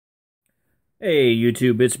Hey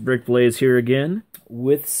YouTube, it's BrickBlaze here again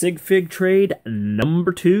with Sigfig trade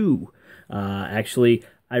number 2. Actually,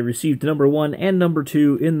 I received number 1 and number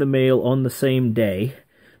 2 in the mail on the same day.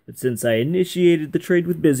 But since I initiated the trade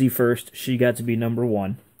with Busy first, she got to be number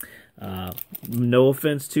 1. No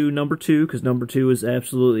offense to number 2, because number 2 is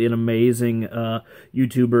absolutely an amazing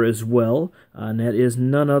YouTuber as well. And that is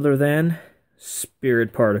none other than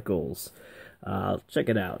SpiritParticles. Check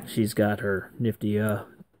it out. She's got her nifty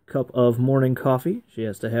cup of morning coffee. She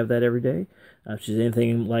has to have that every day. If she's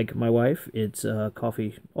anything like my wife, it's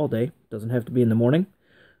coffee all day. Doesn't have to be in the morning.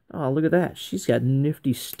 Oh, look at that. She's got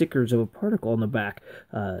nifty stickers of a particle on the back.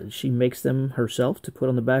 She makes them herself to put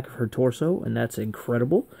on the back of her torso, and that's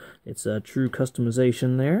incredible. It's a true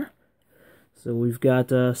customization there. So we've got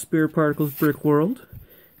SpiritParticles Brick World.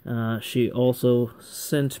 She also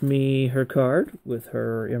sent me her card with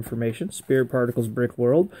her information, SpiritParticles Brick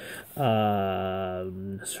World. Her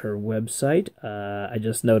website. I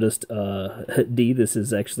just noticed, D, this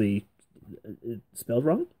is actually spelled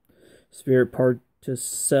wrong. SpiritParticles.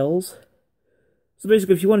 So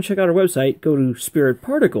basically, if you want to check out her website, go to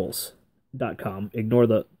SpiritParticles.com. Ignore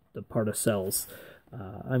the part of cells.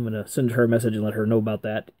 I'm going to send her a message and let her know about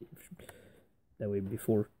that. That way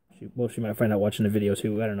before... Well, she might find out watching the video,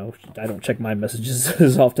 too. I don't know. I don't check my messages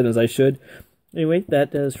as often as I should. Anyway,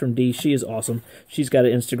 that is from D. She is awesome. She's got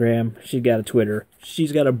an Instagram. She's got a Twitter.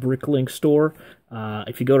 She's got a Bricklink store.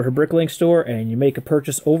 If you go to her Bricklink store and you make a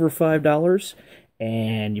purchase over $5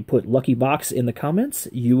 and you put Lucky Box in the comments,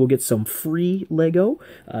 you will get some free Lego.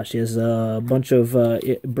 She has a bunch of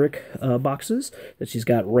brick boxes that she's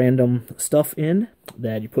got random stuff in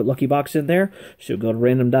that you put Lucky Box in there. She'll go to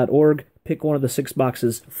random.org. Pick one of the 6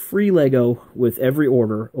 boxes, free Lego with every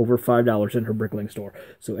order over $5 in her Bricklink store.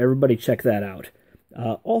 So everybody check that out.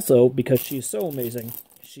 Also, because she's so amazing,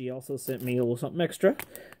 she also sent me a little something extra.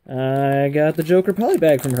 I got the Joker poly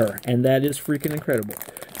bag from her, and that is freaking incredible.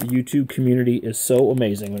 The YouTube community is so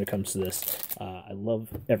amazing when it comes to this. I love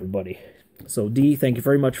everybody. So D, thank you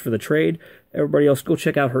very much for the trade. Everybody else, go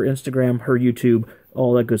check out her Instagram, her YouTube,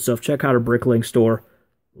 all that good stuff. Check out her Bricklink store.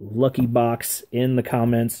 Lucky Box in the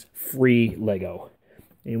comments, free Lego.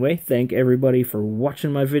 Anyway, thank everybody for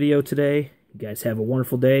watching my video today. You guys have a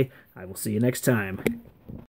wonderful day. I will see you next time.